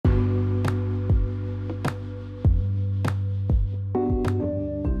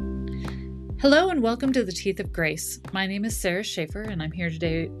Hello and welcome to the Teeth of Grace. My name is Sarah Schaefer and I'm here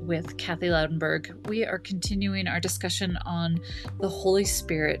today with Kathy Loudenberg. We are continuing our discussion on the Holy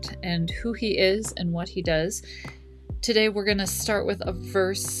Spirit and who He is and what He does. Today we're going to start with a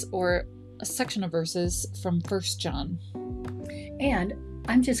verse or a section of verses from 1 John. And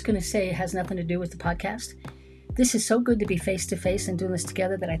I'm just going to say it has nothing to do with the podcast. This is so good to be face to face and doing this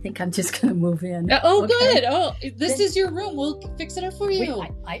together that I think I'm just going to move in. Oh, okay. Good. Oh, this is your room. We'll fix it up for you.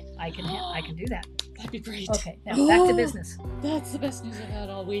 I can do that. That'd be great. Okay, now back to business. That's the best news I've had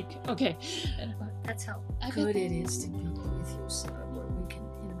all week. Okay. That's how good it is to be with you, Sarah, where we can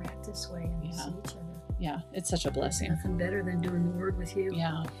interact this way and see each other. Yeah, it's such a blessing. There's nothing better than doing the Word with you.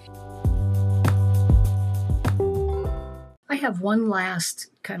 Yeah. I have one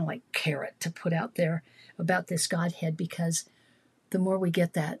last kind of like carrot to put out there about this Godhead, because the more we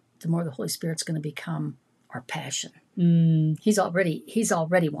get that, the more the Holy Spirit's going to become our passion. He's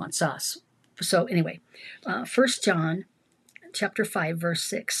already wants us. So anyway, 1 John chapter 5, verse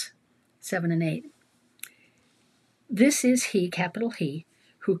 6, 7, and 8. This is He, capital He,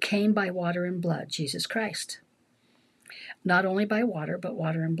 who came by water and blood, Jesus Christ. Not only by water, but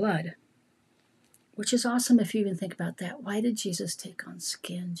water and blood. Which is awesome if you even think about that. Why did Jesus take on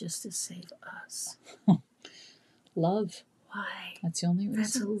skin just to save us? Love. Why? That's the only reason.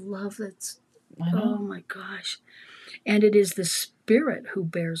 That's a love that's, I know. oh my gosh. And it is the Spirit who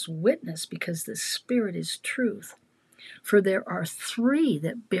bears witness, because the Spirit is truth. For there are three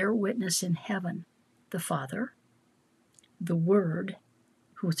that bear witness in heaven: the Father, the Word,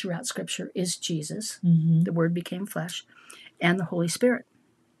 who throughout Scripture is Jesus, the Word became flesh, and the Holy Spirit.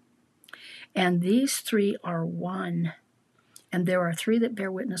 And these three are one. And there are three that bear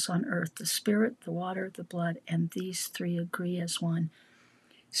witness on earth: the Spirit, the water, the blood, and these three agree as one.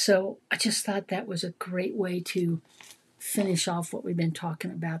 So I just thought that was a great way to finish off what we've been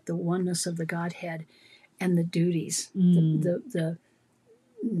talking about, the oneness of the Godhead and the duties, the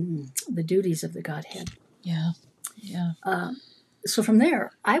duties of the Godhead. Yeah. So from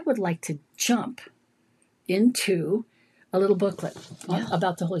there, I would like to jump into a little booklet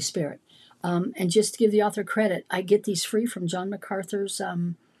about the Holy Spirit. And just to give the author credit, I get these free from John MacArthur's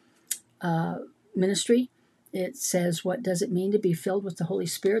ministry. It says, "What does it mean to be filled with the Holy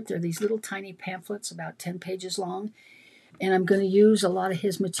Spirit?" They're these little tiny pamphlets about 10 pages long. And I'm going to use a lot of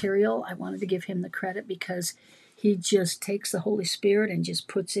his material. I wanted to give him the credit because he just takes the Holy Spirit and just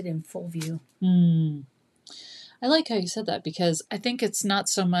puts it in full view. I like how you said that, because I think it's not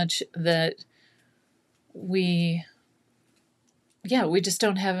so much that we just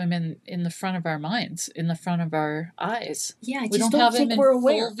don't have him in the front of our minds, in the front of our eyes. Yeah, I we just don't have think him we're in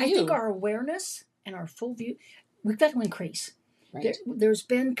aware. full view. I think our awareness and our full view, we've got to increase. Right. There's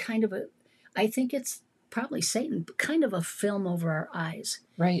been kind of I think it's probably Satan, kind of a film over our eyes.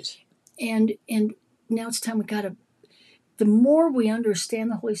 Right. And now it's time the more we understand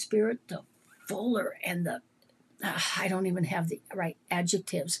the Holy Spirit, the fuller and I don't even have the right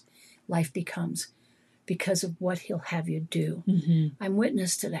adjectives, life becomes, because of what He'll have you do. I'm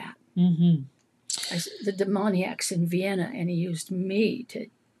witness to that. The demoniacs in Vienna, and He used me to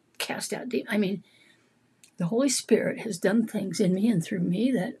cast out demons. I mean, the Holy Spirit has done things in me and through me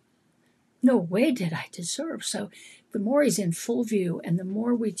that no way did I deserve. So the more He's in full view, and the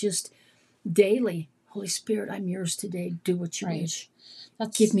more we just daily, Holy Spirit, I'm yours today. Do what you wish.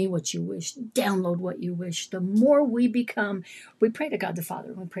 Give me what you wish. Download what you wish. The more we become, we pray to God the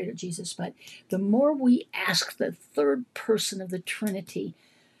Father, we pray to Jesus, but the more we ask the third person of the Trinity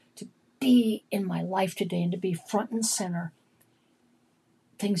to be in my life today and to be front and center,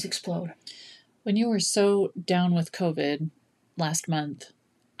 things explode. When you were so down with COVID last month,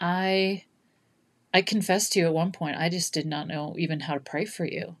 I confessed to you at one point, I just did not know even how to pray for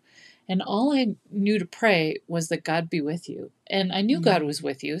you. And all I knew to pray was that God be with you. And I knew God was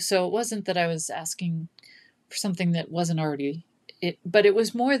with you, so it wasn't that I was asking for something that wasn't already it, but it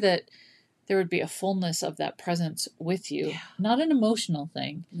was more that there would be a fullness of that presence with you. Not an emotional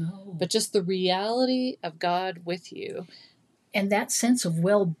thing, but just the reality of God with you. And that sense of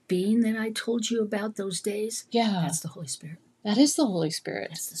well-being that I told you about those days, that's the Holy Spirit. That is the Holy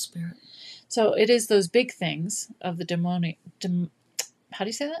Spirit. That's the Spirit. So it is those big things of the how do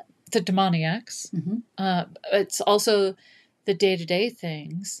you say that? The demoniacs. It's also the day-to-day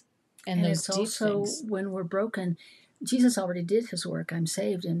things and those it's deep also things. When we're broken, Jesus already did His work. I'm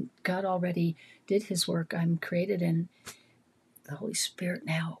saved, and God already did His work. I'm created, and the Holy Spirit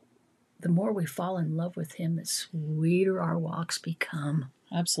now. The more we fall in love with Him, the sweeter our walks become.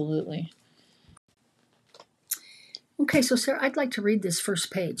 Absolutely. Okay, so Sarah, I'd like to read this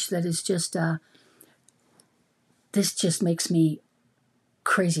first page. That is just, this just makes me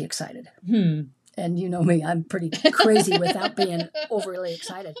crazy excited. Hmm. And you know me, I'm pretty crazy without being overly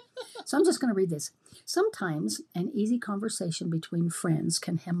excited. So I'm just going to read this. Sometimes an easy conversation between friends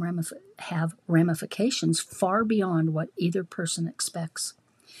can have ramifications far beyond what either person expects.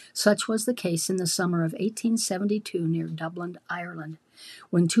 Such was the case in the summer of 1872 near Dublin, Ireland,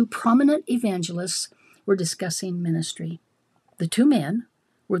 when two prominent evangelists were discussing ministry. The two men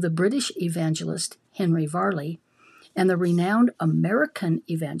were the British evangelist Henry Varley and the renowned American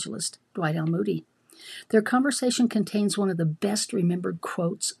evangelist Dwight L. Moody. Their conversation contains one of the best remembered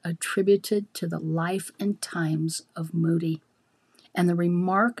quotes attributed to the life and times of Moody, and the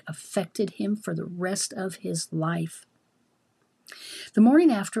remark affected him for the rest of his life. The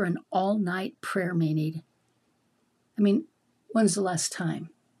morning after an all-night prayer meeting, when's the last time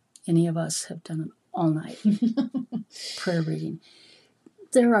any of us have done an all-night prayer reading?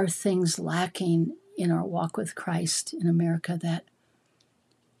 There are things lacking in our walk with Christ in America that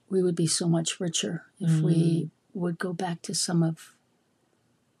we would be so much richer if we would go back to some of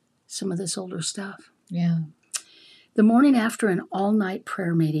this older stuff. Yeah. The morning after an all-night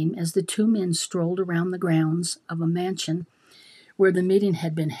prayer meeting, as the two men strolled around the grounds of a mansion where the meeting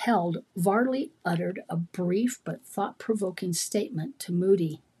had been held, Varley uttered a brief but thought-provoking statement to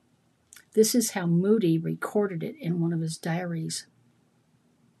Moody. This is how Moody recorded it in one of his diaries.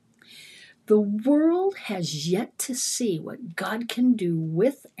 The world has yet to see what God can do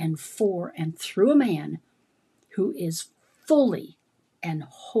with and for and through a man who is fully and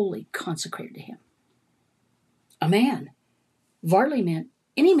wholly consecrated to him. A man. Varley meant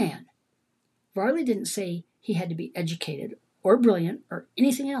any man. Varley didn't say he had to be educated or brilliant or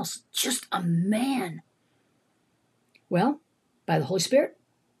anything else, just a man. Well, by the Holy Spirit,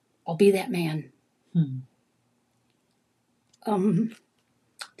 I'll be that man.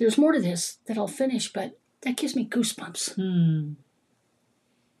 There's more to this that I'll finish, but that gives me goosebumps.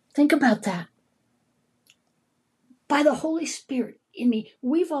 Think about that. By the Holy Spirit in me,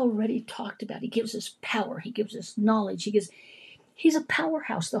 we've already talked about, he gives us power, he gives us knowledge, he's a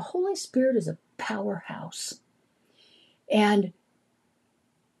powerhouse. The Holy Spirit is a powerhouse. And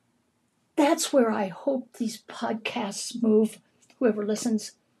that's where I hope these podcasts move. Whoever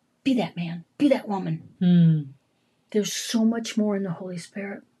listens, be that man, be that woman. There's so much more in the Holy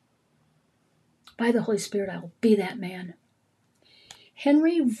Spirit. By the Holy Spirit, I'll be that man.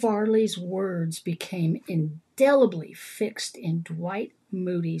 Henry Varley's words became indelibly fixed in Dwight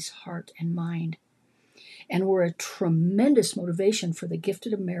Moody's heart and mind, and were a tremendous motivation for the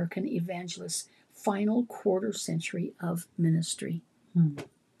gifted American evangelist's final quarter century of ministry.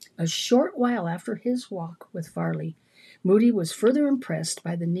 A short while after his walk with Varley, Moody was further impressed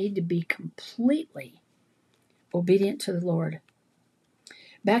by the need to be completely obedient to the Lord.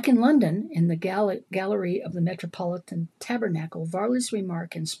 Back in London, in the gallery of the Metropolitan Tabernacle, Varley's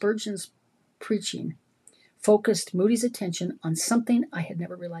remark and Spurgeon's preaching focused Moody's attention on something I had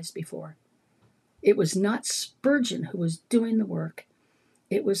never realized before. It was not Spurgeon who was doing the work.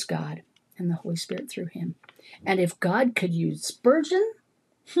 It was God and the Holy Spirit through him. And if God could use Spurgeon,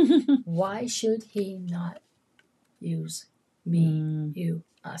 why should he not use me, you,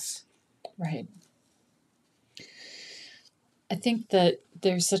 us? Right. I think that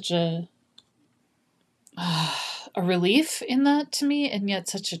there's such a relief in that to me, and yet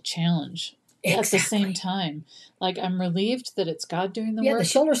such a challenge at the same time. Like, I'm relieved that it's God doing the work. Yeah, the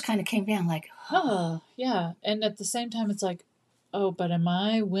shoulders kind of came down like, yeah. And at the same time, it's like, oh, but am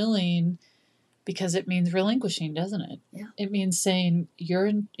I willing? Because it means relinquishing, doesn't it? Yeah. It means saying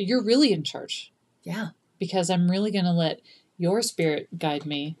you're really in charge. Yeah. Because I'm really going to let your Spirit guide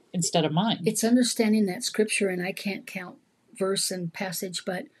me instead of mine. It's understanding that scripture, and I can't count verse and passage,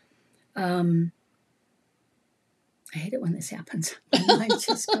 but I hate it when this happens. My mind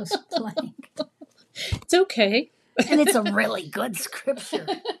just goes blank. It's okay. And it's a really good scripture.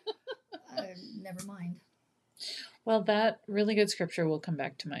 Never mind. Well, that really good scripture will come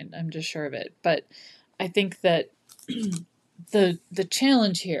back to mind. I'm just sure of it. But I think that the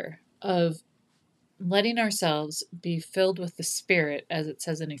challenge here of letting ourselves be filled with the Spirit, as it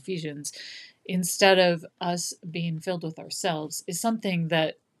says in Ephesians, instead of us being filled with ourselves, is something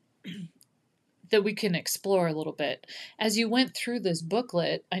that we can explore a little bit. As you went through this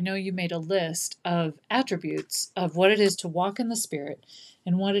booklet, I know you made a list of attributes of what it is to walk in the Spirit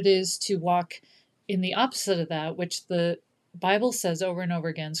and what it is to walk in the opposite of that, which the Bible says over and over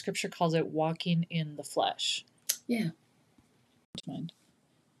again. Scripture calls it walking in the flesh. Yeah.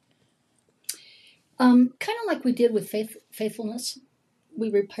 Kind of like we did with faithfulness.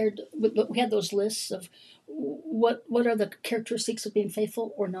 We had those lists of what are the characteristics of being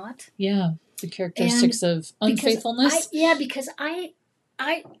faithful or not. Yeah, the characteristics of unfaithfulness. Because I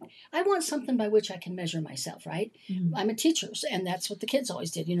I want something by which I can measure myself, right? Mm. I'm a teacher, and that's what the kids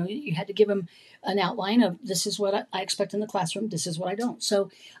always did. You had to give them an outline of this is what I expect in the classroom, this is what I don't. So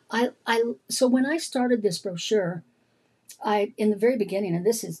so when I started this brochure, in the very beginning, and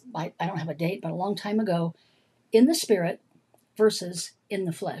this is I don't have a date, but a long time ago, in the spirit versus in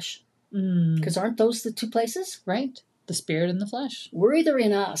the flesh, because aren't those the two places? Right. The spirit and the flesh. We're either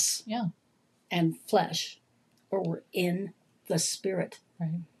in us, Yeah. and flesh, or we're in the spirit.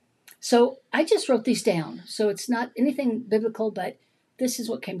 Right. So I just wrote these down. So it's not anything biblical, but this is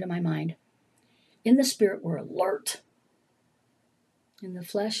what came to my mind. In the spirit, we're alert. In the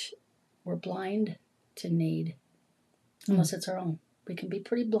flesh, we're blind to need, unless it's our own. We can be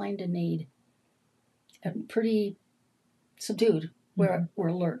pretty blind to need and pretty subdued. We're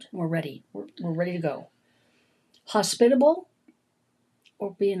alert. We're ready. We're ready to go. Hospitable,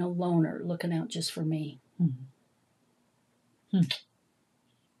 or being a loner, looking out just for me.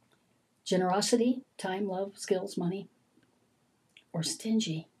 Generosity, time, love, skills, money, or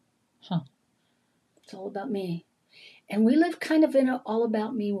stingy. It's all about me. And we live kind of in an all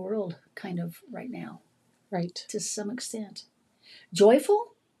about me world kind of right now. Right. To some extent.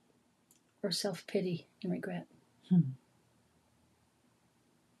 Joyful, or self-pity and regret.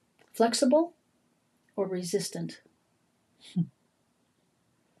 Flexible, or resistant.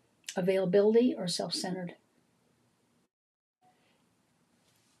 Availability, or self-centered.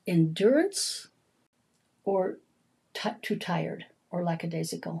 Endurance, or too tired, or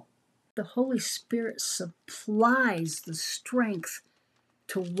lackadaisical. The Holy Spirit supplies the strength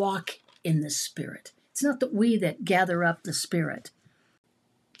to walk in the Spirit. It's not that we that gather up the Spirit.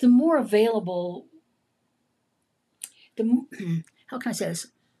 The more available, how can I say this?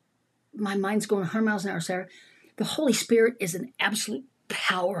 My mind's going 100 miles an hour, Sarah. The Holy Spirit is an absolute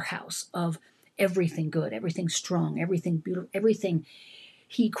powerhouse of everything good, everything strong, everything beautiful, everything.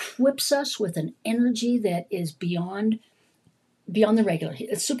 He equips us with an energy that is beyond the regular.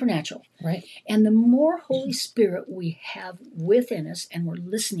 It's supernatural. Right. And the more Holy Spirit we have within us, and we're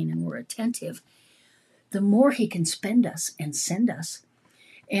listening and we're attentive, the more he can spend us and send us.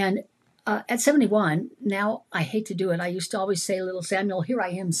 And at 71, now I hate to do it. I used to always say, little Samuel, here I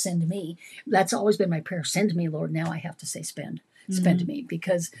am, send me. That's always been my prayer. Send me, Lord. Now I have to say spend me,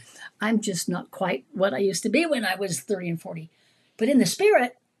 because I'm just not quite what I used to be when I was 30 and 40. But in the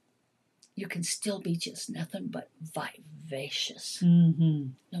Spirit, you can still be just nothing but vivacious,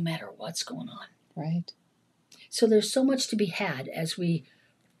 no matter what's going on. Right. So there's so much to be had as we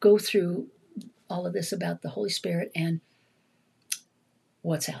go through all of this about the Holy Spirit and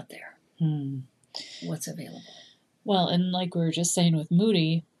what's out there, what's available. Well, and like we were just saying with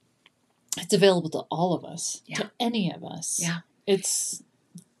Moody, it's available to all of us, to any of us. Yeah. It's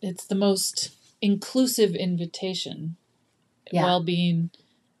the most inclusive invitation while being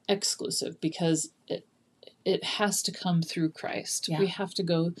exclusive, because it has to come through Christ. We have to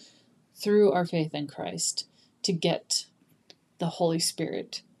go through our faith in Christ to get the Holy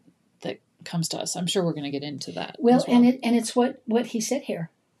Spirit that comes to us. I'm sure we're going to get into that. Well. And it's what he said here.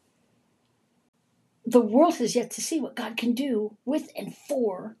 The world has yet to see what God can do with and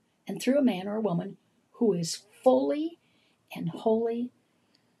for and through a man or a woman who is fully and wholly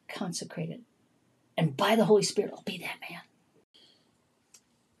consecrated. And by the Holy Spirit, I'll be that man.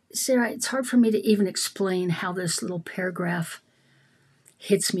 Sarah, it's hard for me to even explain how this little paragraph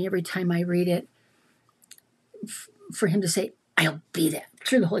hits me every time I read it. For him to say, I'll be that.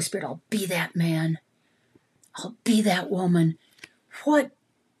 Through the Holy Spirit, I'll be that man. I'll be that woman. What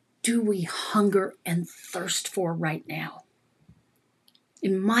do we hunger and thirst for right now?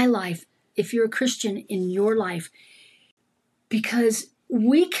 In my life, if you're a Christian in your life, because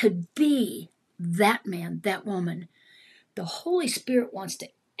we could be that man, that woman. The Holy Spirit wants to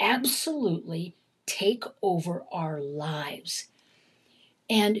absolutely take over our lives.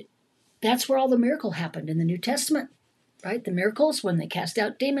 And that's where all the miracle happened in the New Testament, right? The miracles when they cast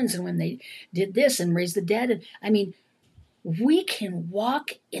out demons and when they did this and raised the dead. And I mean, we can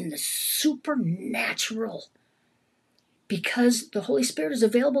walk in the supernatural because the Holy Spirit is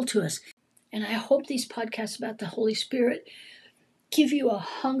available to us. And I hope these podcasts about the Holy Spirit give you a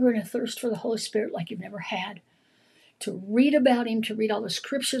hunger and a thirst for the Holy Spirit like you've never had. To read about him, to read all the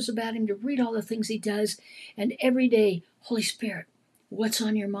scriptures about him, to read all the things he does. And every day, Holy Spirit, what's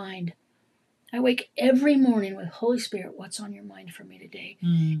on your mind? I wake every morning with, Holy Spirit, what's on your mind for me today?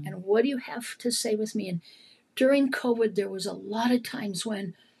 And what do you have to say with me? And during COVID, there was a lot of times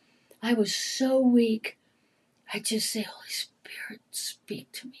when I was so weak, I just say, Holy Spirit,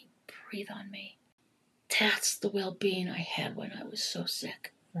 speak to me, breathe on me. That's the well-being I had when I was so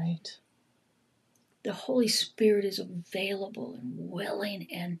sick. Right. The Holy Spirit is available and willing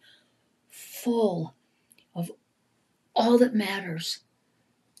and full of all that matters.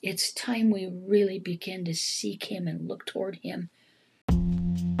 It's time we really begin to seek Him and look toward Him.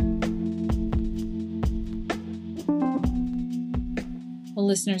 Well,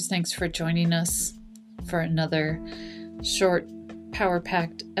 listeners, thanks for joining us for another short,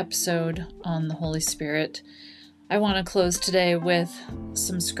 power-packed episode on the Holy Spirit. I want to close today with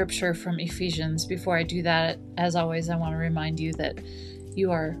some scripture from Ephesians. Before I do that, as always, I want to remind you that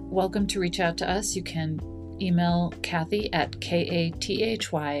you are welcome to reach out to us. You can email Kathy at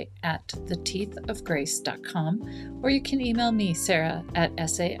kathy@theteethofgrace.com, or you can email me, Sarah, at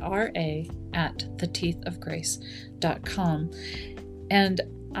sara@theteethofgrace.com. And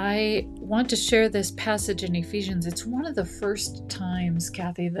I want to share this passage in Ephesians. It's one of the first times,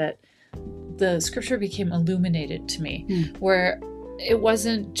 Kathy, that the scripture became illuminated to me, where it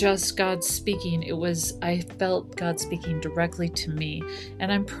wasn't just God speaking, I felt God speaking directly to me.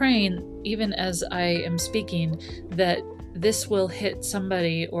 And I'm praying, even as I am speaking, that this will hit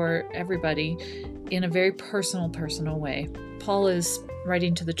somebody or everybody in a very personal way. Paul is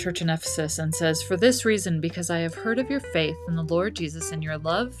writing to the church in Ephesus and says, "For this reason, because I have heard of your faith in the Lord Jesus and your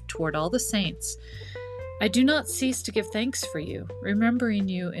love toward all the saints, I do not cease to give thanks for you, remembering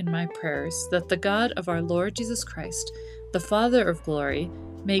you in my prayers, that the God of our Lord Jesus Christ, the Father of glory,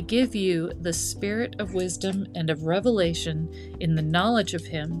 may give you the spirit of wisdom and of revelation in the knowledge of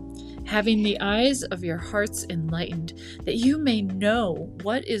him, having the eyes of your hearts enlightened, that you may know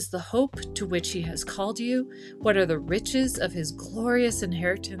what is the hope to which he has called you, what are the riches of his glorious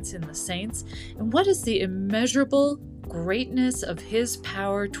inheritance in the saints, and what is the immeasurable greatness of his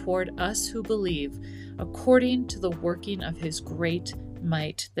power toward us who believe, according to the working of his great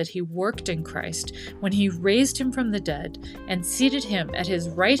might that he worked in Christ when he raised him from the dead and seated him at his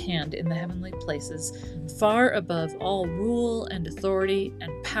right hand in the heavenly places, far above all rule and authority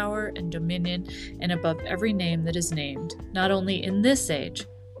and power and dominion, and above every name that is named, not only in this age,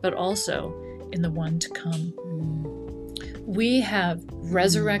 but also in the one to come." We have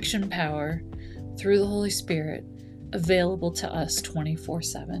resurrection power through the Holy Spirit available to us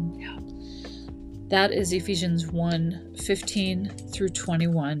 24/7. Yeah. That is Ephesians 1:15 through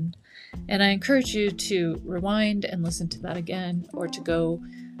 21. And I encourage you to rewind and listen to that again, or to go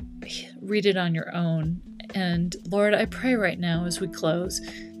read it on your own. And Lord, I pray right now as we close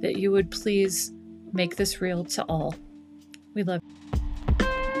that you would please make this real to all. We love you.